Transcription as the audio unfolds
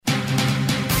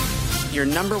your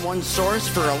number one source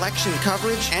for election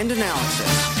coverage and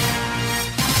analysis.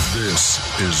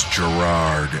 This is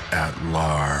Gerard at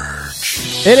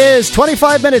Large. It is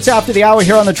 25 minutes after the hour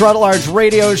here on the Gerard at Large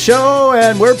radio show,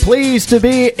 and we're pleased to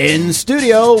be in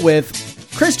studio with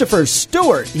Christopher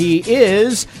Stewart. He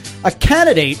is a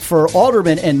candidate for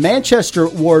Alderman in Manchester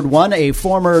Ward 1, a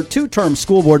former two-term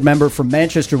school board member from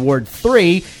Manchester Ward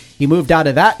 3. He moved out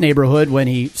of that neighborhood when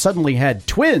he suddenly had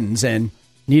twins and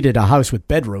needed a house with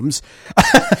bedrooms.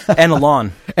 And a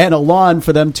lawn. And a lawn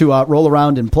for them to roll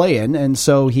around and play in. And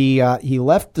so he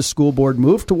left the school board,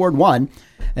 moved to Ward 1,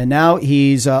 and now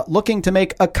he's looking to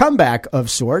make a comeback of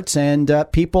sorts. And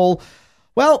people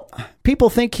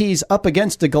think he's up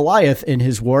against a Goliath in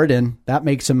his ward, and that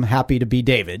makes him happy to be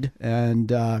David.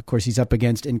 And, of course, he's up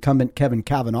against incumbent Kevin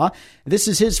Kavanaugh. This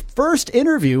is his first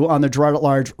interview on the Gerard at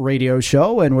Large radio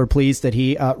show, and we're pleased that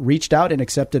he reached out and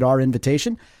accepted our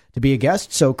invitation to be a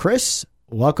guest. So, Chris,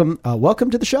 welcome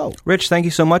to the show. Rich, thank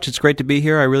you so much. It's great to be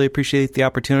here. I really appreciate the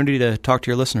opportunity to talk to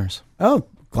your listeners. Oh,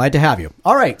 glad to have you.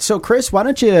 All right. So, Chris, why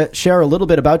don't you share a little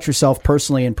bit about yourself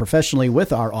personally and professionally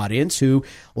with our audience, who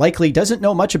likely doesn't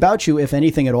know much about you, if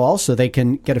anything at all, so they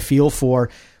can get a feel for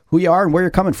who you are and where you're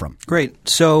coming from. Great.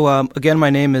 So, again,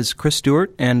 my name is Chris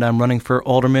Stewart, and I'm running for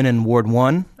Alderman in Ward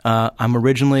 1. I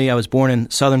was born in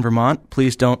southern Vermont.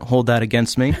 Please don't hold that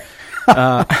against me.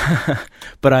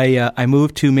 But I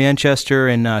moved to Manchester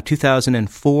in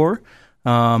 2004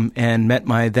 and met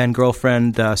my then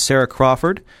girlfriend, Sarah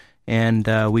Crawford. And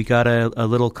we got a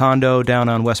little condo down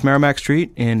on West Merrimack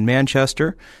Street in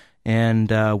Manchester and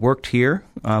worked here.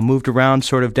 Moved around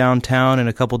sort of downtown in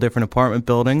a couple different apartment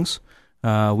buildings.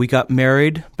 We got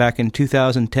married back in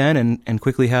 2010 and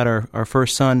quickly had our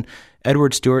first son,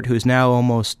 Edward Stewart, who's now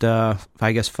almost,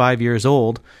 5 years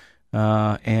old.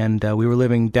 And we were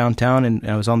living downtown, and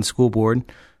I was on the school board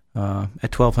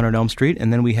at 1200 Elm Street.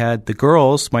 And then we had the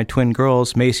girls, my twin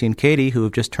girls, Macy and Katie, who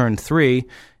have just turned 3.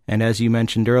 And as you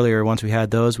mentioned earlier, once we had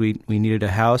those, we needed a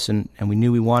house, and we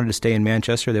knew we wanted to stay in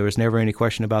Manchester. There was never any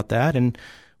question about that. And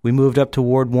we moved up to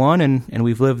Ward 1, and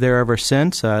we've lived there ever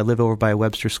since. I live over by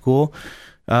Webster School.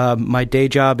 My day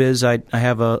job is I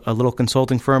have a little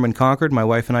consulting firm in Concord. My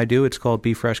wife and I do. It's called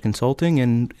Be Fresh Consulting,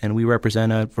 and we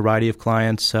represent a variety of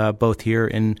clients both here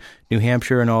in New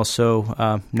Hampshire and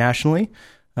also nationally.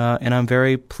 And I'm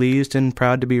very pleased and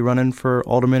proud to be running for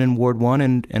Alderman in Ward 1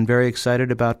 and very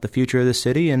excited about the future of the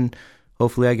city. And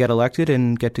hopefully I get elected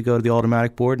and get to go to the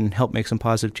Aldermanic Board and help make some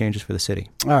positive changes for the city.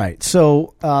 All right.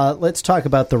 So let's talk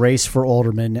about the race for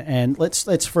Alderman. And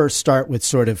let's first start with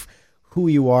sort of who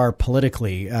you are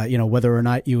politically, whether or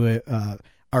not you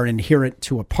are adherent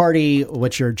to a party,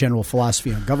 what your general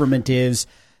philosophy on government is,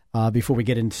 before we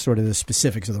get into sort of the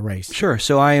specifics of the race. Sure.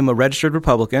 So I am a registered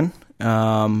Republican.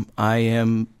 I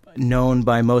am known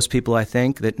by most people, I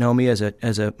think, that know me as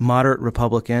a moderate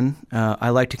Republican.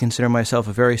 I like to consider myself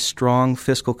a very strong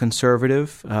fiscal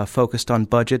conservative, focused on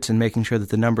budgets and making sure that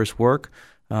the numbers work.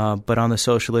 But on the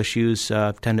social issues,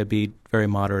 tend to be very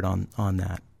moderate on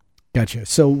that. Gotcha.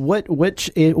 So what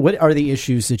are the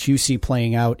issues that you see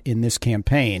playing out in this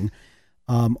campaign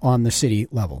on the city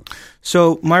level?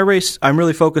 So my race, I'm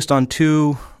really focused on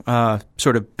two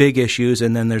sort of big issues,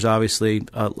 and then there's obviously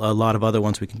a lot of other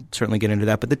ones. We can certainly get into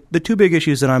that. But the two big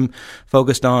issues that I'm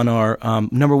focused on are,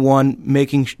 number one,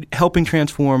 helping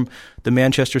transform the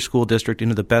Manchester School District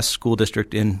into the best school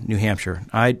district in New Hampshire.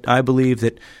 I believe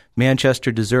that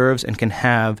Manchester deserves and can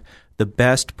have the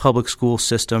best public school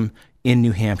system in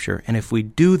New Hampshire. And if we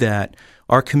do that,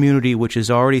 our community, which is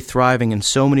already thriving in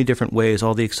so many different ways,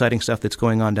 all the exciting stuff that's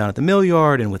going on down at the Mill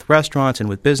Yard and with restaurants and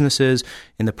with businesses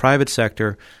in the private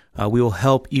sector, we will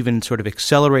help even sort of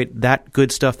accelerate that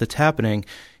good stuff that's happening.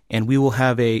 And we will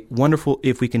have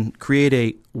if we can create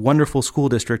a wonderful school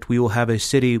district, we will have a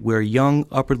city where young,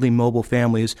 upwardly mobile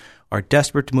families are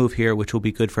desperate to move here, which will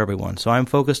be good for everyone. So I'm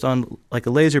focused on, like a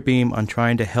laser beam, on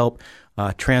trying to help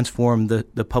transform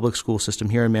the public school system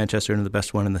here in Manchester into the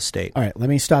best one in the state. All right, let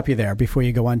me stop you there before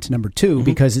you go on to number two,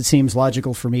 because it seems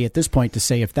logical for me at this point to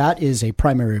say, if that is a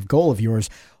primary goal of yours,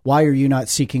 why are you not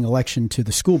seeking election to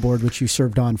the school board, which you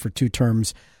served on for 2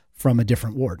 terms from a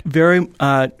different ward?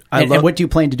 And what do you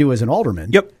plan to do as an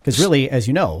alderman? Yep. Because really, as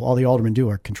you know, all the aldermen do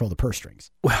are control the purse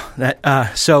strings.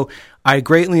 Well, so I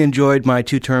greatly enjoyed my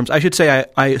 2 terms. I should say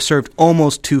I served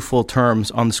almost 2 full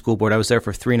terms on the school board. I was there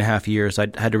for 3.5 years. I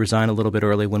had to resign a little bit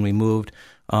early when we moved.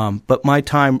 But my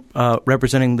time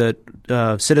representing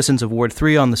the citizens of Ward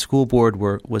 3 on the school board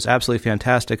was absolutely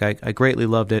fantastic. I greatly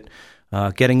loved it.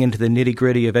 Getting into the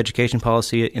nitty-gritty of education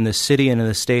policy in the city and in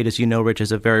the state, as you know, Rich,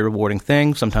 is a very rewarding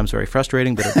thing, sometimes very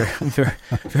frustrating, but a very,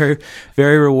 very,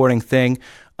 very rewarding thing.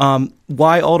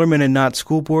 Why alderman and not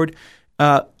school board?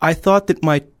 I thought that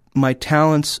my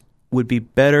talents would be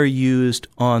better used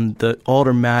on the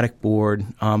Aldermanic board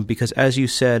because, as you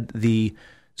said, the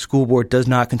school board does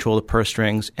not control the purse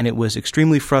strings, and it was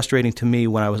extremely frustrating to me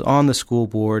when I was on the school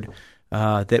board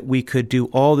that we could do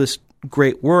all this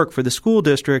great work for the school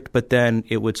district, but then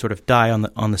it would sort of die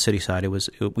on the city side.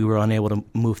 We were unable to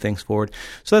move things forward.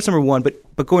 So that's number one.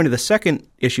 But going to the second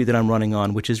issue that I'm running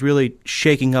on, which is really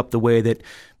shaking up the way that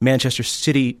Manchester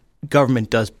city government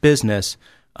does business.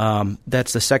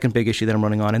 That's the second big issue that I'm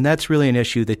running on, and that's really an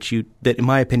issue that in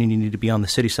my opinion, you need to be on the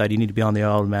city side. You need to be on the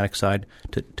Aldermanic side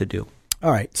to do.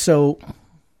 All right. So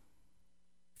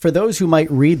for those who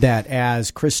might read that as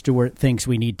Chris Stewart thinks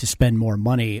we need to spend more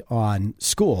money on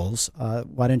schools,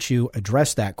 why don't you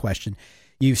address that question?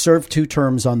 You've served 2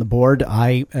 terms on the board.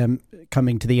 I am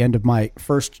coming to the end of my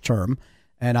first term,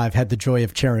 and I've had the joy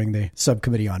of chairing the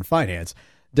subcommittee on finance.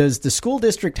 Does the school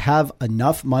district have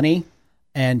enough money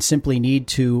and simply need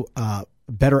to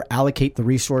better allocate the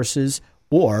resources,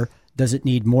 or does it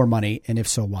need more money, and if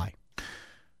so, why?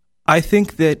 I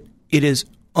think that it is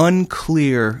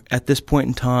unclear at this point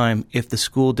in time if the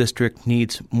school district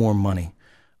needs more money.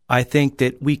 I think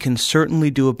that we can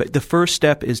certainly do the first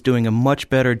step is doing a much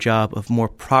better job of more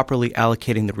properly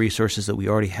allocating the resources that we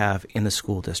already have in the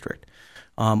school district.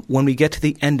 When we get to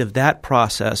the end of that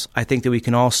process, I think that we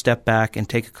can all step back and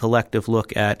take a collective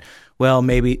look at, well,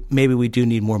 maybe we do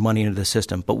need more money into the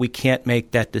system, but we can't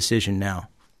make that decision now.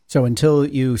 So until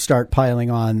you start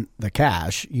piling on the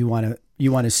cash, you want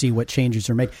to see what changes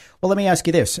are made. Well, let me ask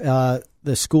you this.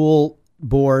 The school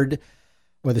board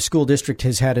or the school district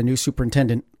has had a new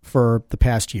superintendent for the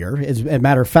past year. As a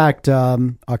matter of fact,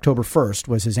 October 1st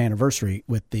was his anniversary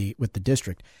with the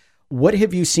district. What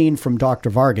have you seen from Dr.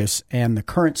 Vargas and the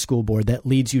current school board that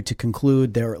leads you to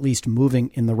conclude they're at least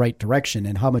moving in the right direction?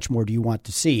 And how much more do you want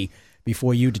to see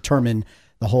before you determine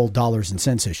the whole dollars and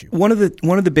cents issue? One of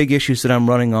the big issues that I'm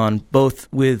running on, both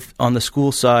on the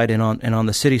school side and on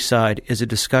the city side, is a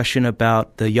discussion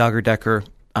about the Yager-Decker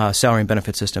salary and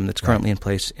benefit system that's currently in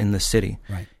place in the city,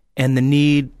 and the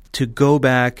need to go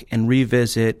back and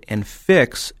revisit and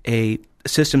fix a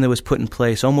system that was put in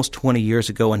place almost 20 years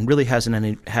ago and really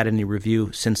hasn't had any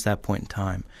review since that point in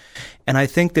time. And I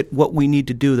think that what we need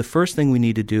to do, the first thing we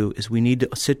need to do is we need to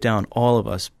sit down, all of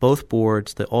us, both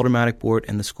boards, the Aldermanic board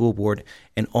and the school board,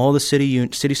 and all the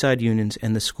city-side unions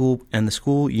and the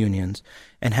school unions,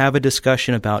 and have a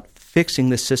discussion about fixing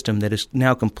this system that is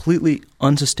now completely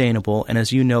unsustainable and,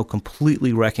 as you know,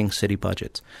 completely wrecking city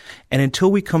budgets. And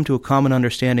until we come to a common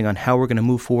understanding on how we're going to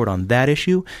move forward on that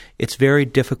issue, it's very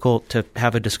difficult to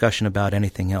have a discussion about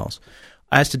anything else.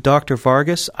 As to Dr.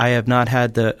 Vargas, I have not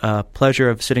had the pleasure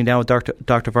of sitting down with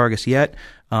Dr. Vargas yet,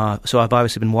 so I've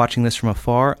obviously been watching this from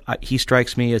afar. He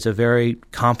strikes me as a very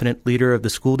competent leader of the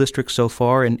school district so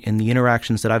far in the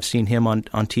interactions that I've seen him on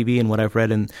TV and what I've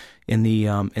read in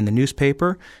the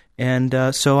newspaper.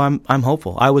 And so I'm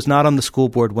hopeful. I was not on the school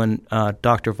board when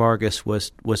Dr. Vargas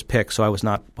was picked, so I was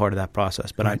not part of that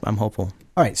process. But I'm hopeful.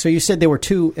 All right. So you said there were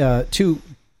two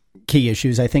key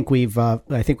issues. I think we've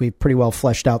pretty well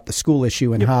fleshed out the school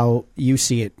issue and how you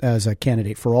see it as a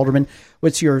candidate for alderman.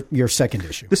 What's your second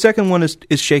issue? The second one is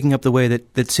shaking up the way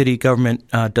that city government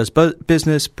does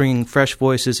business, bringing fresh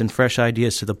voices and fresh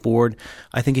ideas to the board.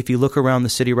 I think if you look around the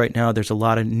city right now, there's a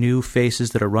lot of new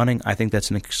faces that are running. I think that's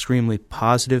an extremely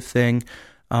positive thing.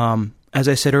 As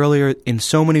I said earlier, in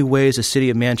so many ways, the city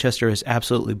of Manchester is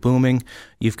absolutely booming.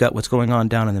 You've got what's going on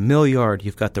down in the mill yard.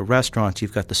 You've got the restaurants.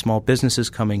 You've got the small businesses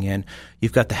coming in.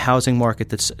 You've got the housing market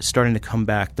that's starting to come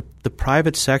back. The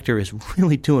private sector is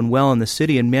really doing well in the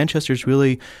city, and Manchester's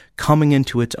really coming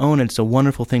into its own, and it's a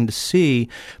wonderful thing to see.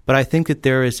 But I think that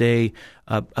there is a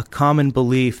common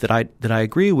belief that I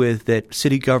agree with, that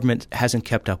city government hasn't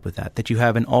kept up with that you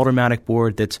have an aldermanic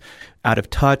board that's out of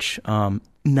touch,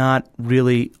 not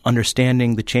really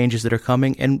understanding the changes that are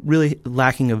coming, and really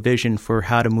lacking a vision for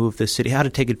how to move the city, how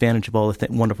to take advantage of all the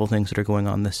wonderful things that are going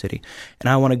on in the city. And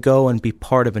I want to go and be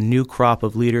part of a new crop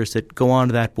of leaders that go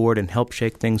onto that board and help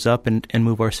shake things up and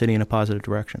move our city in a positive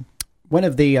direction. One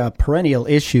of the perennial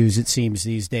issues, it seems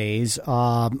these days,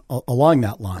 along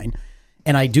that line,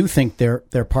 and I do think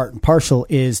they're part and parcel,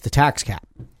 is the tax cap.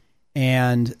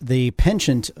 And the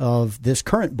penchant of this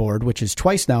current board, which has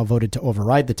twice now voted to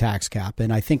override the tax cap,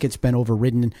 and I think it's been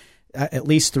overridden at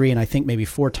least 3 and I think maybe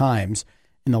 4 times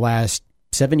in the last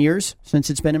 7 years since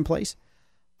it's been in place,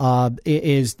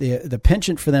 is the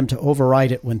penchant for them to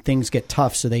override it when things get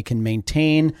tough so they can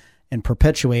maintain and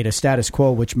perpetuate a status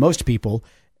quo which most people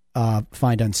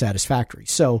find unsatisfactory.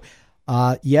 So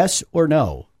yes or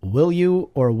no, Will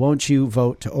you or won't you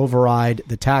vote to override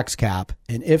the tax cap?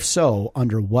 And if so,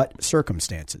 under what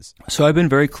circumstances? So I've been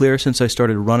very clear since I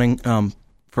started running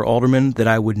for alderman that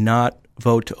I would not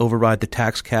vote to override the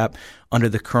tax cap under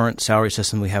the current salary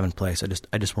system we have in place.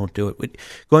 I just won't do it.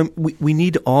 We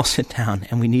need to all sit down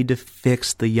and we need to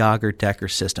fix the Yager-Decker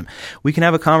system. We can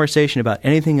have a conversation about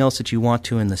anything else that you want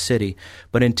to in the city,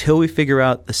 but until we figure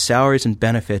out the salaries and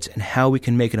benefits and how we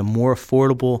can make it a more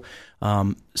affordable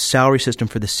salary system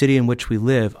for the city in which we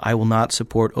live, I will not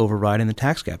support overriding the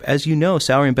tax cap. As you know,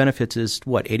 salary and benefits is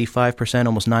 85%,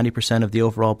 almost 90% of the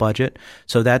overall budget.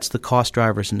 So that's the cost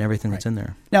drivers and everything that's in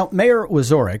there. Now, Mayor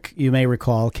Wazorek, you may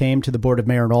recall, came to the Board of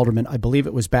Mayor and Aldermen, I believe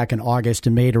it was back in August,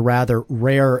 and made a rather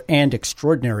rare and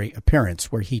extraordinary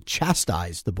appearance where he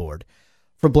chastised the board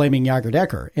for blaming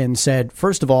Yager-Decker and said,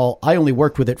 first of all, I only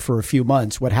worked with it for a few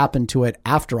months. What happened to it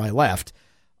after I left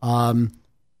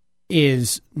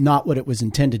is not what it was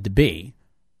intended to be.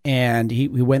 And he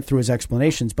went through his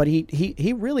explanations, but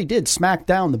he really did smack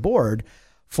down the board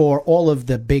for all of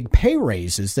the big pay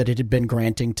raises that it had been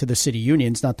granting to the city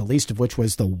unions, not the least of which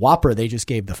was the whopper they just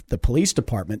gave the police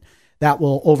department. That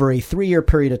will, over a 3-year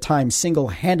period of time,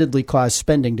 single-handedly cause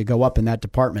spending to go up in that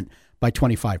department by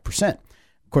 25%. Of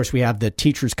course, we have the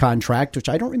teacher's contract, which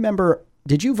I don't remember.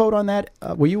 Did you vote on that?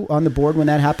 Were you on the board when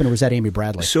that happened, or was that Amy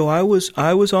Bradley? So I was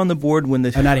on the board when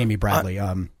the not Amy Bradley.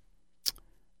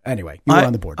 Anyway, you were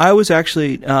on the board. I was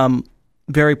actually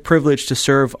very privileged to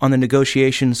serve on the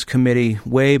negotiations committee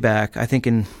way back. I think,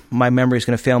 in my memory is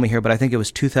going to fail me here, but I think it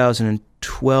was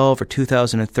 2012 or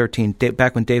 2013,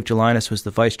 back when Dave Gelinas was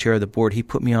the vice chair of the board. He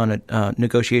put me on a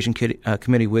negotiation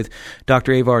committee with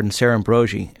Dr. Avard and Sarah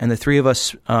Ambrosi. And the three of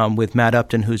us, with Matt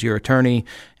Upton, who's your attorney,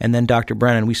 and then Dr.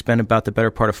 Brennan, we spent about the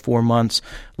better part of 4 months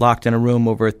locked in a room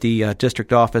over at the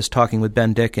district office talking with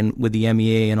Ben Dick and with the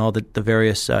MEA and all the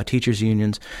various teachers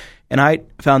unions. And I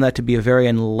found that to be a very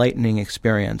enlightening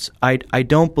experience. I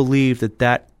don't believe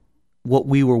that what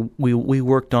we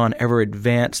worked on ever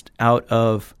advanced out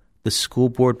of the school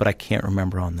board, but I can't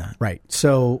remember on that. Right.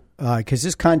 So, because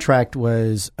this contract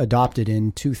was adopted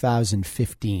in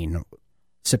 2015,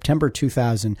 September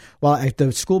 2000. Well,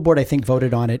 the school board, I think,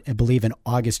 voted on it, I believe, in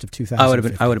August of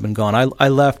 2015. I would have been gone. I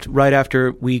left right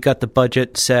after we got the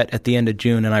budget set at the end of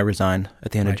June, and I resigned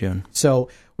at the end of June. So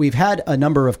we've had a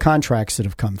number of contracts that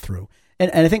have come through.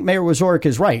 And I think Mayor Wazorek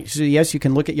is right. So yes, you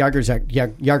can look at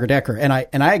Yager-Decker, and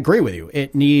I agree with you.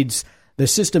 The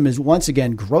system is once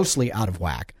again grossly out of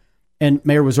whack. And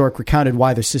Mayor Wazorek recounted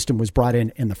why the system was brought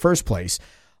in the first place.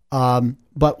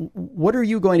 But what are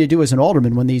you going to do as an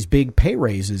alderman when these big pay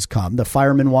raises come? The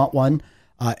firemen want one.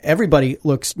 Everybody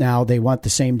looks now, they want the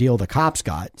same deal the cops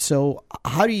got. So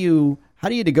how do you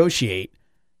negotiate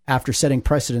after setting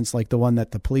precedents like the one that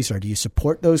the police are? Do you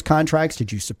support those contracts?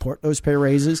 Did you support those pay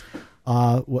raises?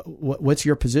 What's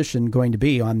your position going to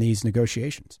be on these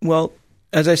negotiations? Well,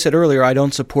 as I said earlier, I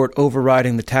don't support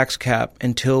overriding the tax cap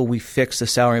until we fix the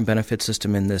salary and benefit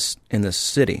system in this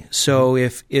city. So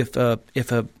if a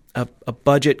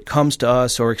budget comes to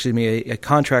us, or a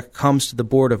contract comes to the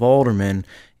Board of Aldermen,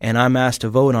 and I'm asked to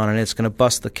vote on it, it's going to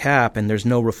bust the cap, and there's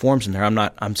no reforms in there,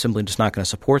 I'm simply just not going to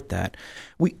support that.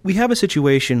 We have a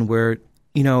situation where,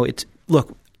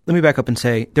 look, let me back up and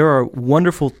say there are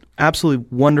absolutely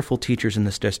wonderful teachers in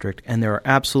this district, and there are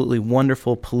absolutely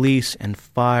wonderful police and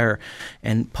fire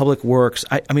and public works.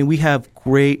 I mean, we have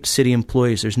great city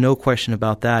employees. There's no question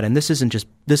about that. And this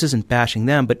isn't bashing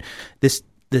them, but this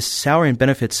salary and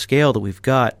benefits scale that we've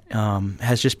got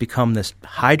has just become this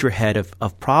hydra head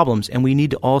of problems, and we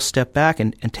need to all step back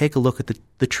and take a look at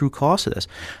the true cost of this.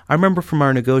 I remember from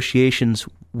our negotiations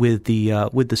with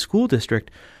the school district,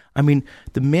 I mean,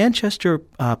 the Manchester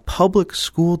Public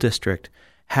School District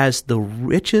has the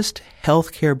richest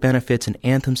health care benefits in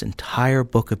Anthem's entire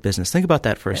book of business. Think about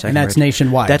that for a second. And that's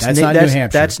nationwide. That's not New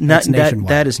Hampshire. That's nationwide.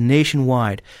 That is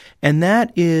nationwide. And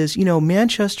that is,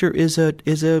 Manchester is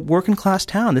a working class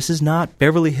town. This is not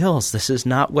Beverly Hills. This is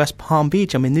not West Palm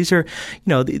Beach. I mean, these are,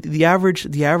 the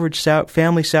average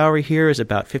family salary here is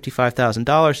about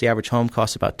 $55,000. The average home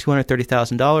costs about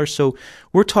 $230,000. So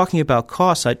we're talking about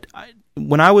costs.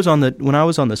 When I was on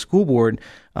the school board,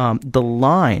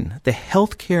 the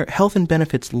health and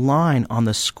benefits line on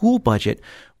the school budget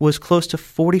was close to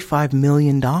 $45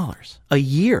 million a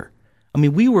year. I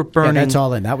mean, we were burning. Yeah, that's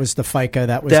all in. That was the FICA.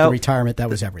 That was the retirement. That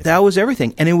was everything. That was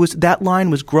everything, and that line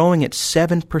was growing at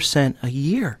 7% a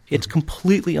year. It's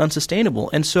completely unsustainable,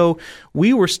 and so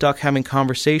we were stuck having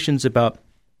conversations about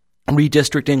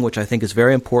redistricting, which I think is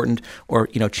very important, or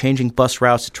changing bus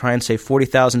routes to try and save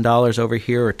 $40,000 over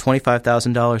here or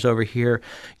 $25,000 over here.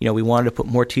 We wanted to put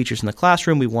more teachers in the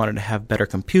classroom. We wanted to have better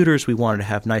computers. We wanted to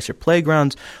have nicer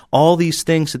playgrounds. All these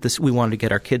things we wanted to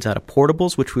get our kids out of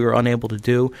portables, which we were unable to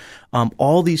do.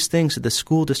 All these things that the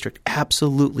school district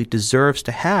absolutely deserves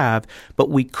to have, but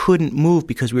we couldn't move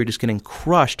because we were just getting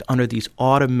crushed under these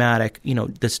automatic,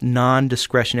 this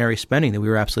non-discretionary spending that we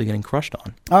were absolutely getting crushed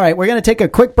on. All right, we're going to take a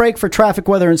quick break for traffic,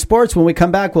 weather, and sports. When we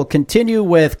come back, we'll continue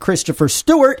with Christopher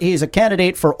Stewart. He's a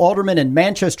candidate for Alderman in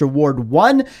Manchester Ward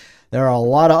 1. There are a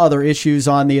lot of other issues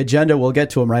on the agenda. We'll get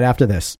to them right after this.